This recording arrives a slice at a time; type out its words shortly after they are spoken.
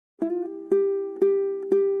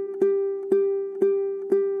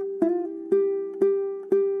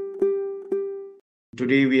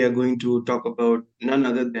today we are going to talk about none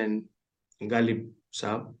other than Ghalib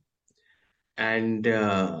Saab and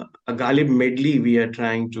a Ghalib medley we are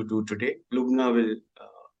trying to do today. Lubna will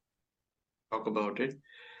talk about it.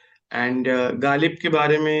 And Ghalib के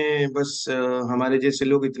बारे में बस हमारे जैसे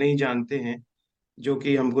लोग इतने ही जानते हैं जो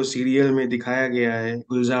कि हमको सीरियल में दिखाया गया है,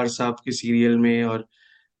 गुलजार साहब की सीरियल में और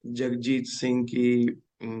जगजीत सिंह की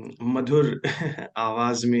मधुर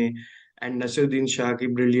आवाज में एंड नसीरुद्दीन शाह की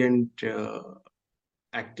ब्रिलियंट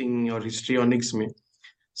एक्टिंग और हिस्ट्रियोनिक्स में.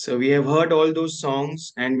 So we have heard all those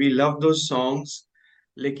songs and we love those songs.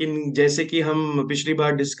 लेकिन जैसे कि हम पिछली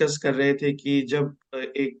बार डिस्कस कर रहे थे कि जब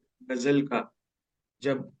एक गजल का,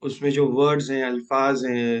 जब उसमें जो वर्ड्स हैं, अल्फाज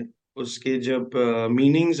हैं, उसके जब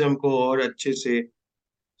मीनिंग्स हमको और अच्छे से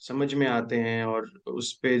समझ में आते हैं और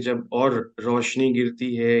उस पे जब और रोशनी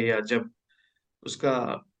गिरती है या जब उसका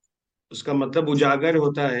उसका मतलब उजागर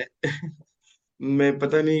होता है मैं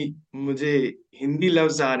पता नहीं, मुझे हिंदी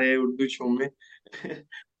लफ्ज आ रहे हैं उर्दू शो में.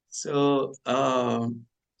 सो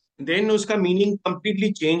देन उसका मीनिंग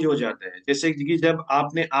कंप्लीटली चेंज हो जाता है. जैसे कि जब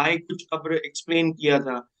आपने आए कुछ अब्र एक्सप्लेन किया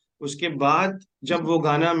था, उसके बाद जब वो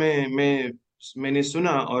गाना मैंने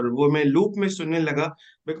सुना और वो मैं लूप में सुनने लगा,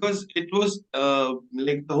 because it was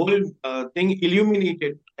like the whole thing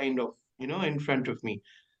illuminated kind of, in front of me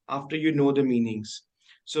after you know the meanings.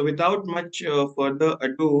 So without much further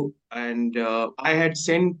ado, and I had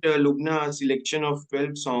sent Lubna a selection of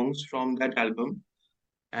 12 songs from that album,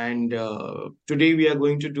 and today we are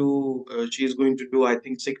going to do she is going to do, I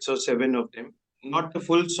think, 6 or 7 of them, not the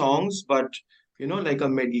full songs, but like a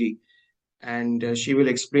medley. And she will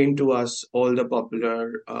explain to us all the popular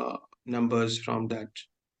numbers from that.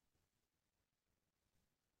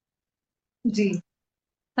 Ji,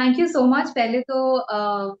 thank you so much. पहले तो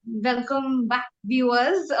welcome back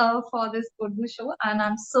viewers for this Urdu show and I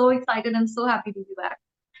am so excited and so happy to be back.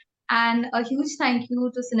 And a huge thank you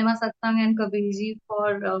to Cinema Satsang and Kabir ji for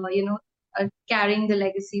carrying the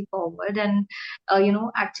legacy forward and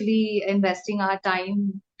actually investing our time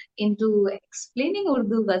into explaining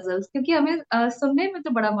Urdu ghazals, क्योंकि हमें सुनने में तो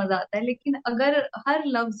बड़ा मजा आता है, लेकिन अगर हर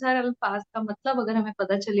लफ्ज हर अल्फाज का मतलब अगर हमें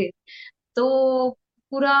पता चले तो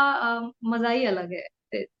पूरा मजा ही अलग है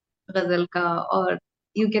गजल का, और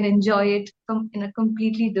you can enjoy it in a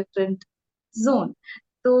completely different zone.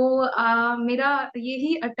 तो मेरा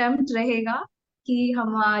यही अटेम्प्ट रहेगा कि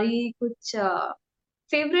हमारी कुछ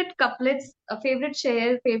फेवरेट कपलेट्स, फेवरेट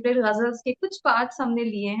शेर, फेवरेट गजल्स के कुछ पार्ट्स हमने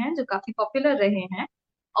लिए हैं जो काफी पॉपुलर रहे हैं,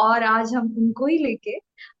 और आज हम उनको ही लेके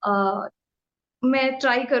मैं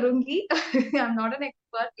ट्राई करूंगी I am not an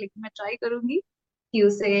expert, लेकिन मैं ट्राई करूंगी कि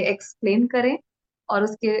उसे एक्सप्लेन करें और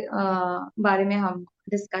उसके बारे में हम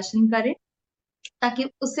डिस्कशन करें ताकि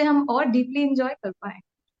उससे हम और डीपली एंजॉय कर पाए.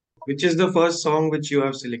 Which is the first song which you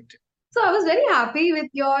have selected? So I was very happy with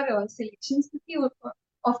your selections, क्योंकि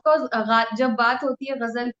of course जब बात होती है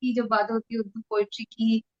गजल की, जब बात होती है उर्दू पोइट्री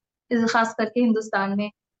की, खास करके हिंदुस्तान में,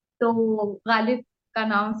 तो गालिब का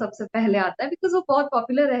नाम सबसे पहले आता है, बिकॉज वो बहुत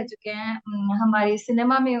पॉपुलर रह चुके हैं. हमारे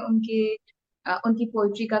सिनेमा में उनकी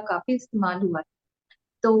पोइट्री का काफी इस्तेमाल हुआ.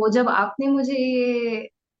 तो जब आपने मुझे ये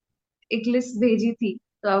एक लिस्ट भेजी थी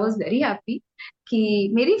तो आई वॉज वेरी हैप्पी कि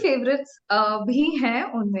मेरी फेवरेट्स भी हैं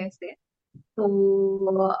उनमें से. तो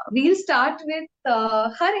वील स्टार्ट विथ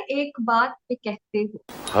हर एक बात पे कहते हो.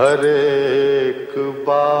 हर एक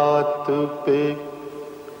बात पे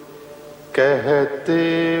कहते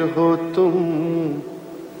हो तुम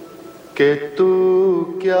कि तू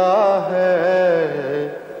क्या है.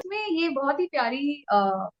 इसमें ये बहुत ही प्यारी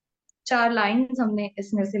 4 लाइन्स हमने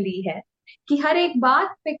इसमें से ली है कि हर एक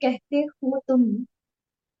बात पे कहते हो तुम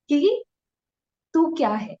कि तू क्या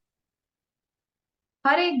है.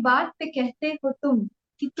 हर एक बात पे कहते हो तुम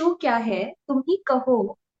कि तू क्या है, तुम ही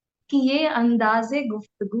कहो कि ये अंदाजे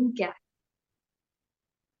गुफ्तगू क्या है.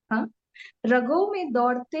 हाँ, रगों में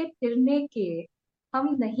दौड़ते फिरने के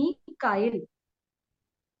हम नहीं कायल,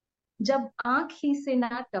 जब आंख ही से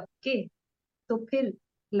ना टपके तो फिर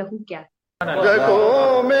लहू क्या है.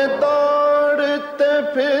 रगों में दौड़ते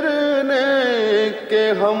फिरने के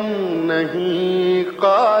हम नहीं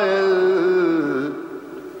कायल,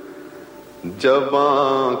 जब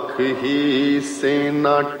आंख ही से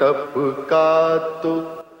ना टपका तो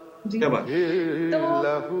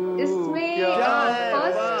इसमें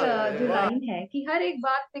फर्स्ट जो लाइन है कि हर एक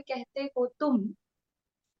बात पे कहते हो तुम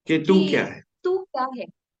कि तू क्या है. तू क्या है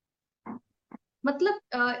मतलब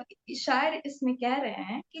शायर इसमें कह रहे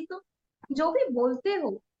हैं कि तुम जो भी बोलते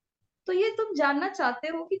हो तो ये तुम जानना चाहते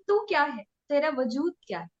हो कि तू क्या है, तेरा वजूद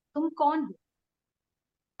क्या है, तुम कौन हो.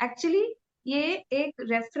 एक्चुअली ये एक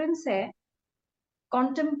रेफरेंस है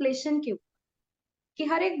कॉन्टेम्पलेशन के ऊपर, कि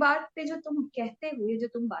हर एक बात पे जो तुम कहते हो, ये जो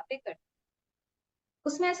तुम बातें करते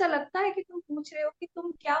उसमें ऐसा लगता है कि तुम पूछ रहे हो कि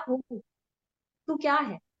तुम क्या हो, तू क्या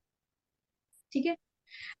है। ठीक है,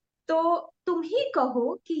 तो तुम ही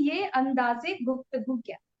कहो कि ये अंदाजे गुफ्तगू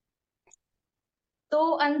क्या।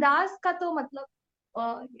 तो अंदाज का तो मतलब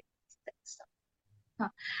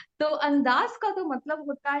हाँ, तो अंदाज का तो मतलब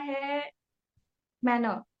होता है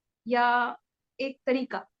मैनर, या एक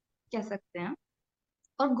तरीका कह सकते हैं।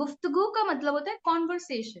 और गुफ्तगू का मतलब होता है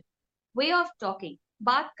कॉन्वर्सेशन, वे ऑफ टॉकिंग,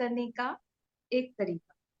 बात करने का एक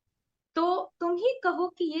तरीका। तो तुम ही कहो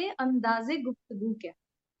कि ये अंदाजे गुफ्तगू क्या।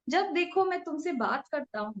 जब देखो मैं तुमसे बात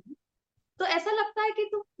करता हूँ तो ऐसा लगता है कि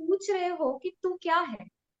तुम पूछ रहे हो कि तू क्या है।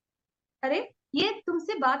 अरे, ये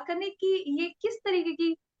तुमसे बात करने की ये किस तरीके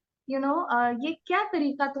की ये क्या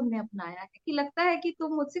तरीका तुमने अपनाया है कि लगता है कि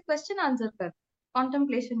तुम मुझसे क्वेश्चन आंसर कर,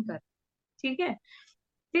 कॉन्टेम्पलेशन कर। ठीक है,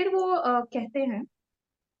 फिर वो कहते हैं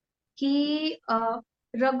कि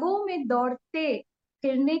रगों में दौड़ते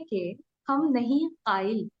फिरने के हम नहीं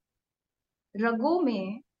कायल। रगों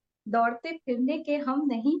में दौड़ते फिरने के हम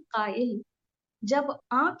नहीं कायल, जब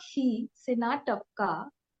आंख ही से ना टपका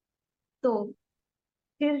तो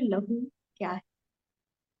फिर लहू क्या है।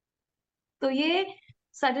 तो ये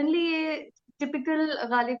सडनली ये टिपिकल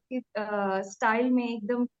गालिब की स्टाइल में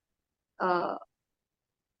एकदम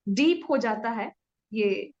डीप हो जाता है ये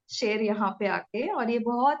शेर यहाँ पे आके, और ये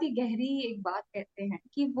बहुत ही गहरी एक बात कहते हैं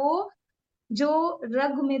कि वो जो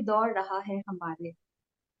रग में दौड़ रहा है, हमारे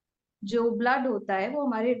जो ब्लड होता है वो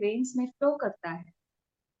हमारे वेन्स में फ्लो करता है।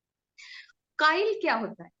 काइल क्या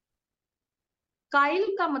होता है?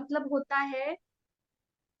 काइल का मतलब होता है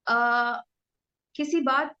आ, किसी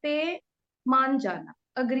बात पे मान जाना,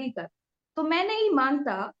 अग्री कर। तो मैं नहीं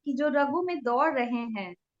मानता कि जो रगों में दौड़ रहे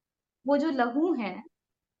हैं वो जो लहू हैं,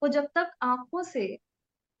 वो जब तक आंखों से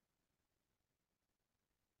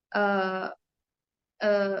आ, आ,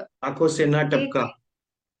 आंखों से ना एक टपका।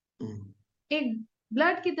 हम्म, एक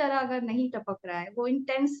ब्लड की तरह अगर नहीं टपक रहा है, वो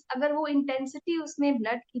इंटेंस, अगर वो इंटेंसिटी उसमें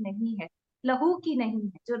ब्लड की नहीं है, लहू की नहीं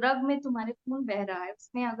है, जो रग में तुम्हारे खून बह रहा है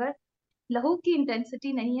उसमें अगर लहू की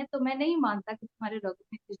इंटेंसिटी नहीं है, तो मैं नहीं मानता कि तुम्हारे रगों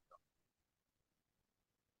में कुछ हो।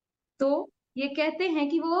 तो ये कहते हैं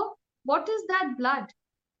कि वो what is that blood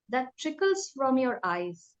that trickles from your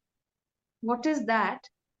eyes, what is that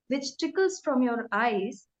which trickles from your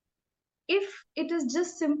eyes if it is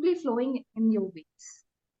just simply flowing in your veins।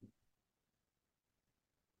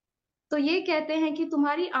 तो ये कहते हैं कि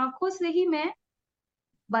तुम्हारी आंखों से ही मैं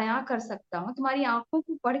बयां कर सकता हूँ, तुम्हारी आंखों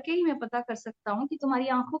को पढ़ के ही मैं पता कर सकता हूँ कि तुम्हारी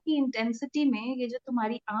आंखों की इंटेंसिटी में ये जो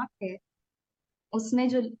तुम्हारी आंख है उसमें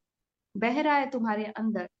जो बह रहा है तुम्हारे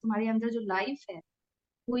अंदर जो लाइफ है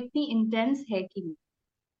वो इतनी इंटेंस है कि नहीं,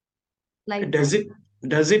 like does that. it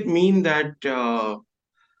does it mean that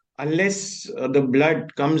unless the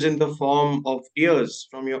blood comes in the form of tears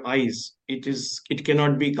from your eyes, it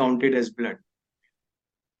cannot be counted as blood?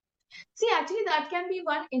 C actually that can be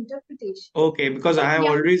one interpretation, Okay, because I but have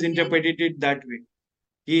यहाँ always पे interpreted it that way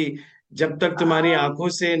कि जब तक तुम्हारी आंखों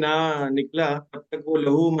से ना निकला तब तक वो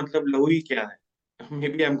लहू मतलब लहू ही क्या है। May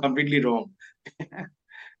B I am completely wrong.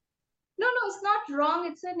 No no, it's not wrong,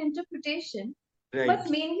 it's an interpretation. But right.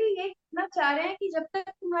 Mainly ये कहना चाह रहे हैं कि जब तक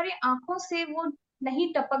तुम्हारी आंखों से वो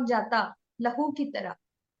नहीं टपक जाता लहू की तरह,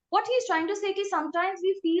 what he is trying to say is sometimes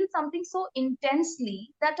we feel something so intensely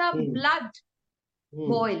that our hmm. blood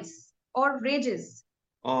hmm. boils or rages,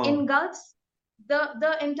 और engulfs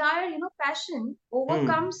the entire passion hmm.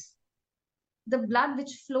 overcomes the blood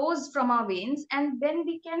which flows from our veins, and then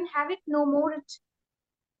we can have it no more, it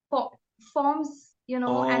fo- forms, and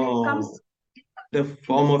it comes Oh, the in the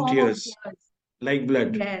form of form of tears, tears. like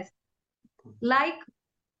blood. Yes, like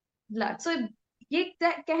blood. So ये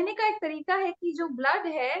कहने का एक तरीका है कि जो blood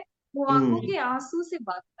है वो आंखों हम्म। के आंसू से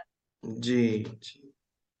बात करता जी। जी।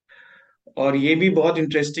 और ये भी बहुत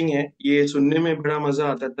इंटरेस्टिंग है, ये सुनने में बड़ा मजा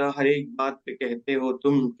आता था, हर एक बात पे कहते हो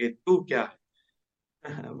तुम कि तू क्या है।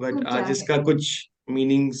 है, बट तू क्या आज है। इसका कुछ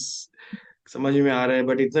मीनिंग्स समझ में आ रहा है,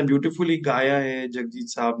 बट इतना ब्यूटीफुली गाया है जगजीत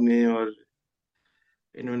साहब ने और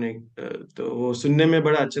इन्होंने, तो वो सुनने में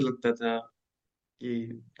बड़ा अच्छा लगता था कि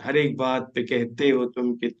हर एक बात पे कहते हो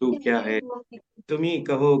तुम कि तू क्या कहते है, हो कि तुम ही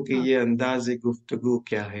कहो कि हाँ, ये अंदाज़े गुफ्तगू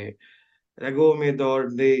क्या है, रगों में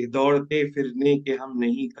दौड़ते फिरने के हम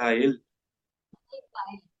नहीं कायल, ये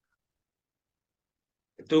पाए।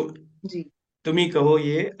 तो जी, तुम ही कहो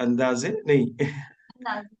ये अंदाज़े नहीं।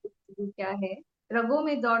 नाजुक गुफ्तगू क्या है, रगों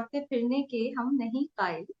में दौड़ते फिरने के हम नहीं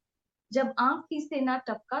कायल, जब आंख ही से ना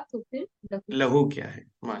टपका तो फिर लहू क्या। लहू क्या है,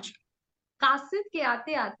 माशा। कासिद के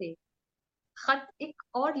आते आते खत एक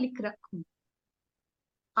और लिख रखूं,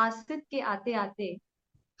 कासिद के आते आते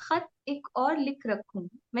खत एक और लिख रखूं,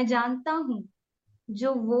 मैं जानता हूं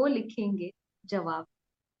जो वो लिखेंगे जवाब।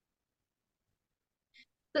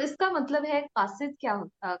 तो इसका मतलब है कासिद क्या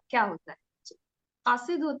होता है?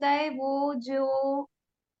 कासिद होता है वो जो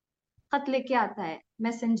खत लेके आता है,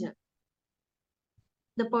 messenger,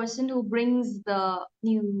 the person who brings the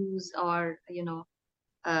news, or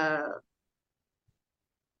uh,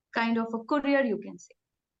 kind of a courier you can say.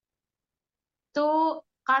 तो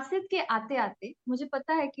कासिद के आते आते मुझे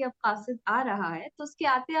पता है कि अब कासिद आ रहा है, तो उसके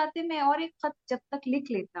आते आते मैं और एक खत जब तक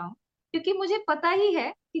लिख लेता हूँ, क्योंकि मुझे पता ही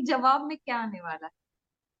है कि जवाब में क्या आने वाला है।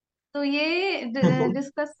 तो ये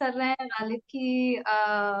डिस्कस कर रहे हैं गालिब की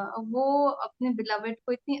वो अपने बिलवेड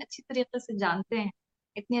को इतनी अच्छी तरीके से जानते हैं,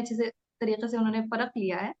 इतनी अच्छी से तरीके से उन्होंने परख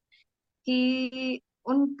लिया है कि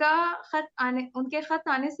उनके खत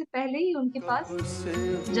आने से पहले ही उनके पास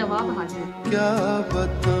जवाब हाजिर। क्या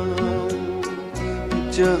बताऊं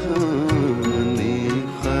जहाने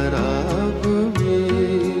खराब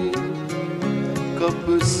में,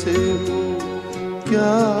 कब से हूँ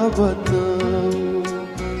क्या बताऊं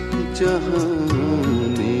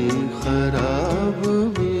जहाने खराब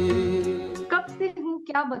में। कब से हूँ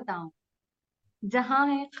क्या बताऊं जहां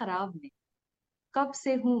है खराब में, कब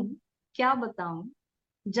से हूँ क्या बताऊं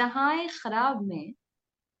जहां है खराब में,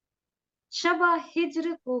 शबा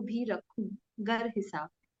हिज्र को भी रखूं गर हिसाब।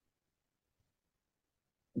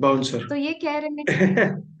 बाउंसर। तो ये कह रहे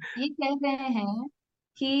हैं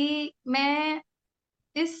कि मैं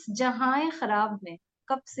इस जहां खराब में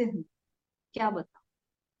कब से हूँ क्या बताऊं।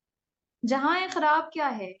 जहां खराब क्या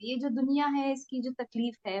है? ये जो दुनिया है, इसकी जो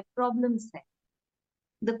तकलीफ है, प्रॉब्लम्स है,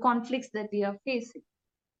 the conflicts that we are facing,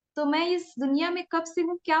 तो मैं इस दुनिया में कब से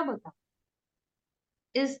हूँ क्या बताऊं।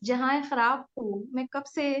 इस जहां खराब को मैं कब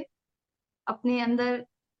से अपने अंदर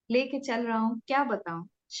लेके चल रहा हूँ क्या बताऊं।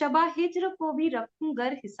 शबा हिज्र को भी रखूं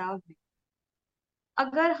गर हिसाब में।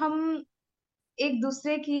 अगर हम एक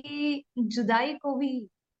दूसरे की जुदाई को भी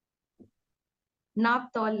नाप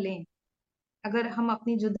तौल लें, अगर हम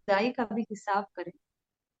अपनी जुदाई का भी हिसाब करें,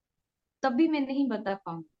 तब भी मैं नहीं बता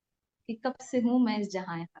पाऊंगी कि कब से हूं मैं इस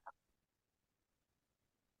जहां खराब।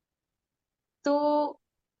 तो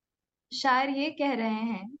शायर ये कह रहे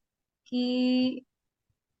हैं कि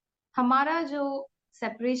हमारा जो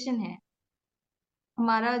सेपरेशन है,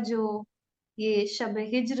 हमारा जो ये शब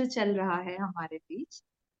हिज्र चल रहा है हमारे बीच,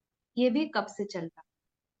 ये भी कब से चल रहा है।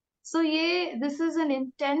 सो ये this is an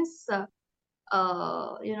intense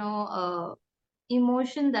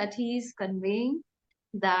emotion that he is conveying,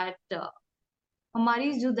 that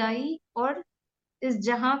हमारी जुदाई और इस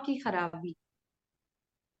जहां की खराबी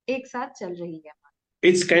एक साथ चल रही है।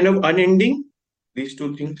 It's kind of unending, these two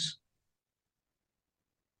things.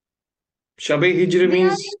 Shabe Hijr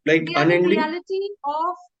means like They are the unending. reality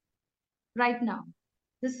of right now.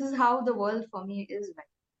 This is how the world for me is right.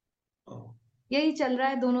 Oh. यही चल रहा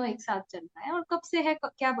है, दोनों एक साथ चल रहा है, और कब से है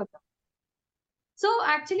क्या बताऊं। सो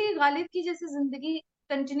एक्चुअली गालिब की जैसे जिंदगी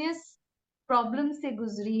कंटिन्यूस प्रॉब्लम से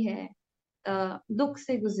गुजरी है, दुख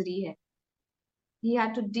से गुजरी है। He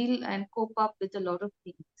had to deal and cope up with a lot of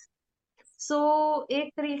things. So एक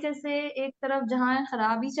तरीके से एक तरफ जहां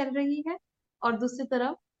खराबी चल रही है और दूसरी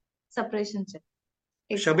तरफ सेपरेशन चल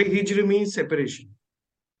रही है। Shabe Hijr means separation.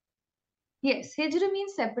 Yes, Hijra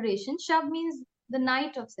means separation. Shab means the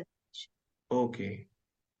night of separation. Okay.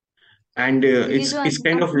 And तो ये it's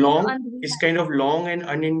kind of ये जो long. It's अंधेरा kind of long and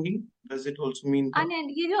unending. Does it also mean that?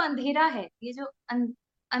 ये जो अंधेरा है, ये जो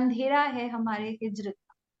अंधेरा है हमारे हिज्र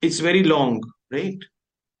का, It's very long, right?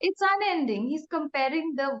 it's unending. He's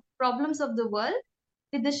comparing the problems of the world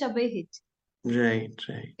with the Shab हिज्र. Right,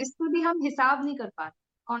 right. इसको भी हम हिसाब नहीं कर पा रहे,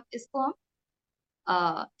 और इसको हम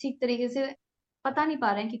ठीक तरीके से पता नहीं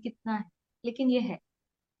पा रहे हैं कि कितना है, लेकिन ये है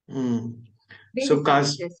So बेहिसाब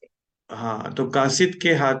जैसे। हाँ, तो कासिद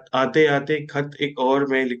के हाथ आते आते खत एक और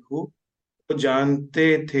मैं लिखूं, तो जानते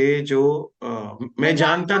थे जो मैं मैं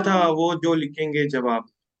जानता जानता था हूँ वो जो लिखेंगे जवाब।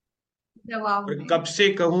 जवाब और में कब से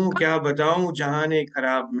कहूँ क्या बताऊं जहाने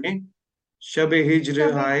खराब में, शब हिज्र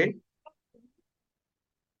शब आए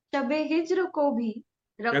शब हिज्र को भी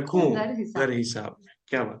रखूं रखूं गर घर हिसाब। हिसाब में।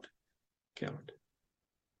 क्या बात है, क्या बात है।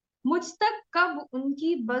 मुझ तक कब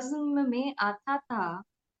उनकी बज़्म में आता था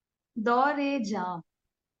दौरे जाम।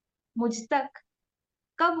 मुझ तक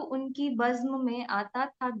कब उनकी बज़्म में आता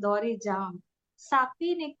था दौरे जाम,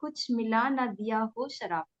 साकी ने कुछ मिला ना दिया हो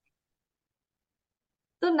शराब।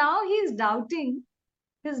 तो now he is doubting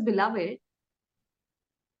his beloved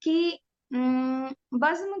कि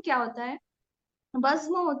बज़्म क्या होता है।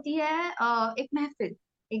 बज़्म होती है एक महफिल,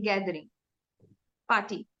 एक गैदरिंग,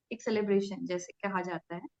 पार्टी, एक सेलिब्रेशन जैसे कहा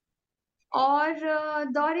जाता है। और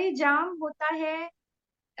दौरे जाम होता है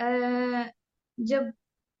जब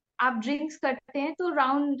आप ड्रिंक्स करते हैं तो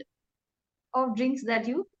round of drinks that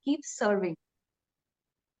you keep serving.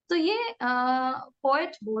 तो ये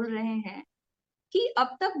पोएट बोल रहे हैं कि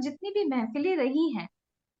अब तक जितनी भी महफिलें रही हैं,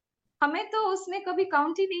 हमें तो उसमें कभी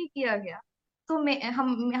काउंट ही नहीं किया गया। तो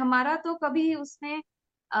हमारा तो कभी उसमें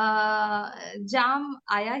जाम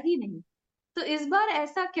आया ही नहीं। तो इस बार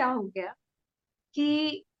ऐसा क्या हो गया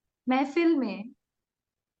कि महफिल में,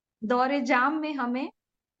 दौरे जाम में हमें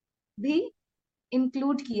भी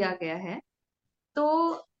इंक्लूड किया गया है। तो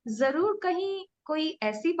जरूर कहीं कोई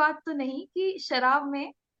ऐसी बात तो नहीं कि शराब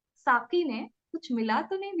में साकी ने कुछ मिला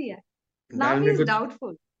तो नहीं दिया। Now he is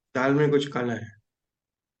doubtful. दाल में कुछ काला है।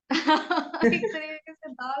 एक तरीके से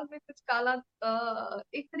दाल में कुछ काला,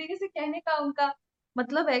 एक तरीके से कहने का उनका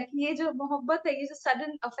मतलब है कि ये जो मोहब्बत है, ये जो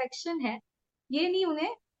सडन अफेक्शन है, ये नहीं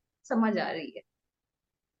उन्हें समझ आ रही है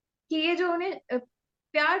कि ये जो उन्हें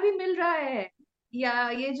प्यार भी मिल रहा है या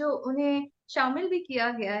ये जो उन्हें शामिल भी किया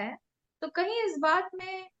गया है, तो कहीं इस बात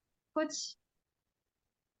में कुछ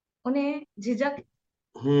उन्हें झिझक,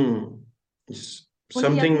 उन्हें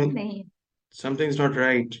यकीन नहीं। Something's not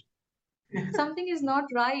right. Something is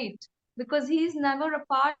not right because he is never a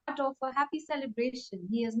part of a happy celebration.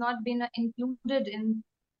 He has not been included in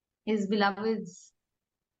his beloved's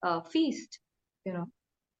feast, you know.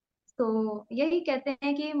 तो यही कहते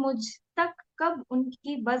हैं कि मुझ तक कब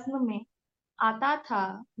उनकी बज़्म में आता था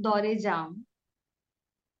दौरे जाम,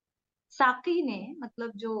 साकी ने,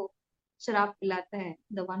 मतलब जो शराब पिलाता है,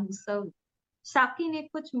 the one who served, साकी ने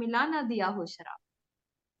कुछ मिला ना दिया हो शराब।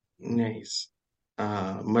 Nice.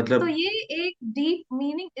 मतलब तो ये एक डीप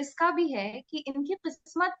मीनिंग इसका भी है कि इनकी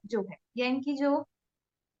किस्मत जो है या इनकी जो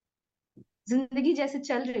जिंदगी जैसे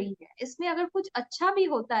चल रही है, इसमें अगर कुछ अच्छा भी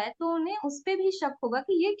होता है तो उन्हें उस पे भी शक होगा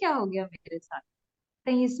कि ये क्या हो गया मेरे साथ,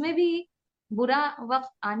 कहीं इसमें भी बुरा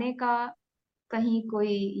वक्त आने का कहीं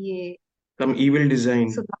कोई ये some evil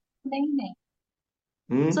design. सुधार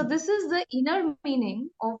नहीं। So this is the inner meaning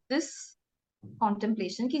of this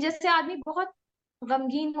contemplation, कि जैसे आदमी बहुत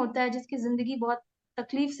गमगीन होता है, जिसकी जिंदगी बहुत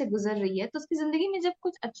तकलीफ से गुजर रही है, तो उसकी जिंदगी में जब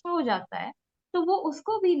कुछ अच्छा हो जाता है तो वो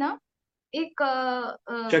उसको भी ना एक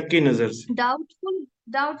शक की नजर से,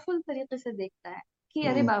 डाउटफुल तरीके से देखता है कि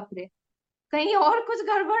अरे बाप रे, कहीं और कुछ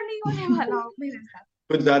गड़बड़ नहीं होने वाला हो मेरे साथ,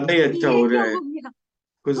 कुछ ज्यादा ही अच्छा ये हो क्या रहा है, हो गया,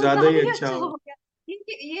 कुछ कुछ ज्यादा ज्यादा ही ही अच्छा अच्छा हो, हो गया,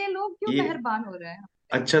 ये लोग क्यों ये मेहरबान हो रहे हैं।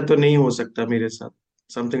 अच्छा तो नहीं हो सकता मेरे साथ,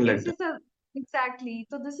 something like that. Exactly.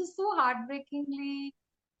 So this is so heartbreakingly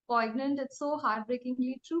poignant. It's so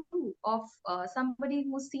heartbreakingly true of somebody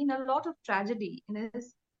who's seen a lot of tragedy in his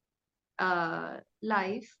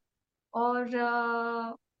life. और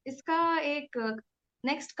इसका एक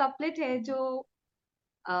नेक्स्ट कपलेट है जो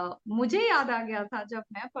मुझे याद आ गया था जब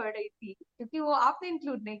मैं पढ़ रही थी, क्योंकि वो आपने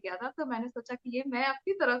इंक्लूड नहीं किया था, तो मैंने सोचा कि ये मैं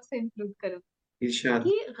अपनी तरफ से इंक्लूड करूं इरशाद।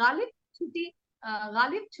 कि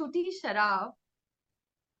गालिब छूटी शराब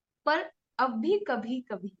पर अब भी कभी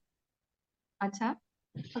कभी, अच्छा,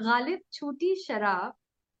 गालिब छूटी शराब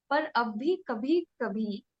पर अब भी कभी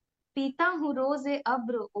कभी पीता हूँ रोज़े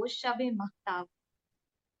अब्र ओ शबे महताब।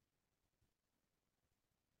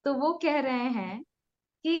 तो वो कह रहे हैं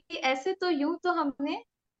कि ऐसे तो यूं तो हमने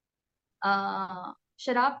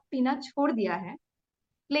शराब पीना छोड़ दिया है,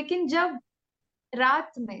 लेकिन जब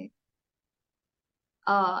रात में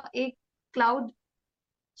एक क्लाउड,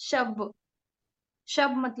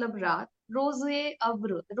 शब मतलब रात, रोजे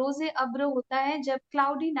अब्र होता है जब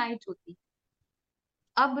क्लाउडी नाइट होती है।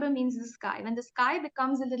 अब्र means the sky, when the sky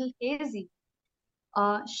becomes a little hazy.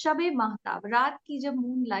 Shabe Mahtab, रात की जब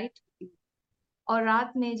मून लाइट होती है और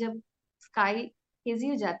रात में जब स्काई हेजी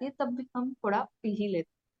हो जाती है, तब भी हम थोड़ा पी ही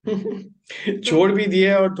लेते हैं। छोड़ भी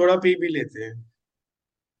दिया और थोड़ा पी भी लेते हैं।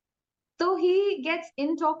 So he gets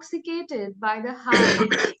intoxicated by the high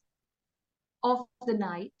of the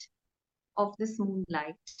night, of this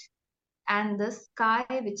moonlight, and the sky,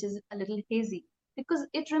 which is a little hazy, because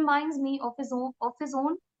it reminds me of his own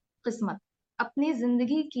किस्मत, अपनी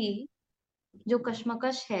जिंदगी की जो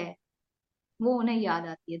कश्मकश है वो उन्हें याद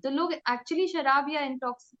आती है। तो लोग एक्चुअली शराब या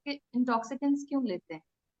इंटॉक्सिकेंट्स क्यों लेते हैं?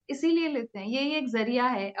 इसीलिए लेते हैं, ये एक जरिया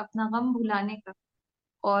है अपना गम भुलाने का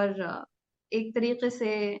और एक तरीके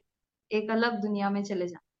से एक अलग दुनिया में चले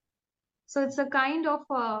जाना। So it's a kind of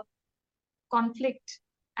conflict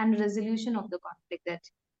and resolution of the conflict that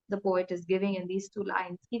the poet is giving in these two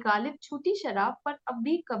lines, कि गालिब छूटी शराब पर अब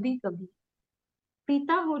भी कभी कभी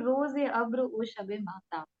पीता हूँ रोज़े अब्र ओ शबे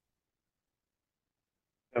महताब।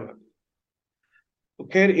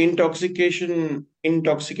 खैर,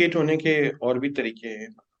 इंटॉक्सिकेट होने के और भी तरीके हैं,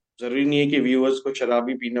 जरूरी नहीं है कि व्यूअर्स को शराब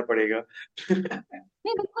ही पीना पड़ेगा।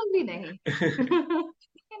 नहीं, बिल्कुल भी नहीं।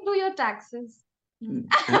 You can do your taxes.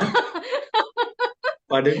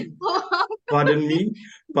 Pardon me,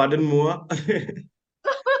 pardon moi.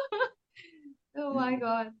 Oh my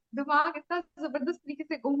God, दिमाग इतना जबरदस्त तरीके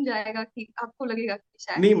से घूम जाएगा कि आपको लगेगा कि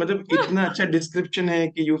शायद नहीं मतलब इतना अच्छा डिस्क्रिप्शन है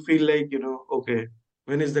कि you feel like, okay,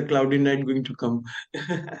 when is the cloudy night going to come?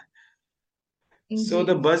 So ji.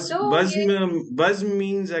 the तो ये buzz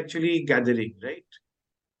means actually gathering, right?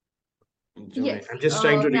 yes, I'm just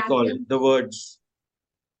trying to recall gathering, the words.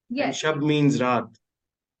 And yes, shab means raat.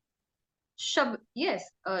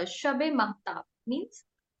 yes, Shabe Mahtab means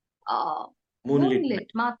uh, Moonlit night.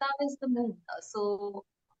 moonlit. Mahtab is the moon, so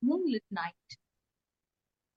moonlit night.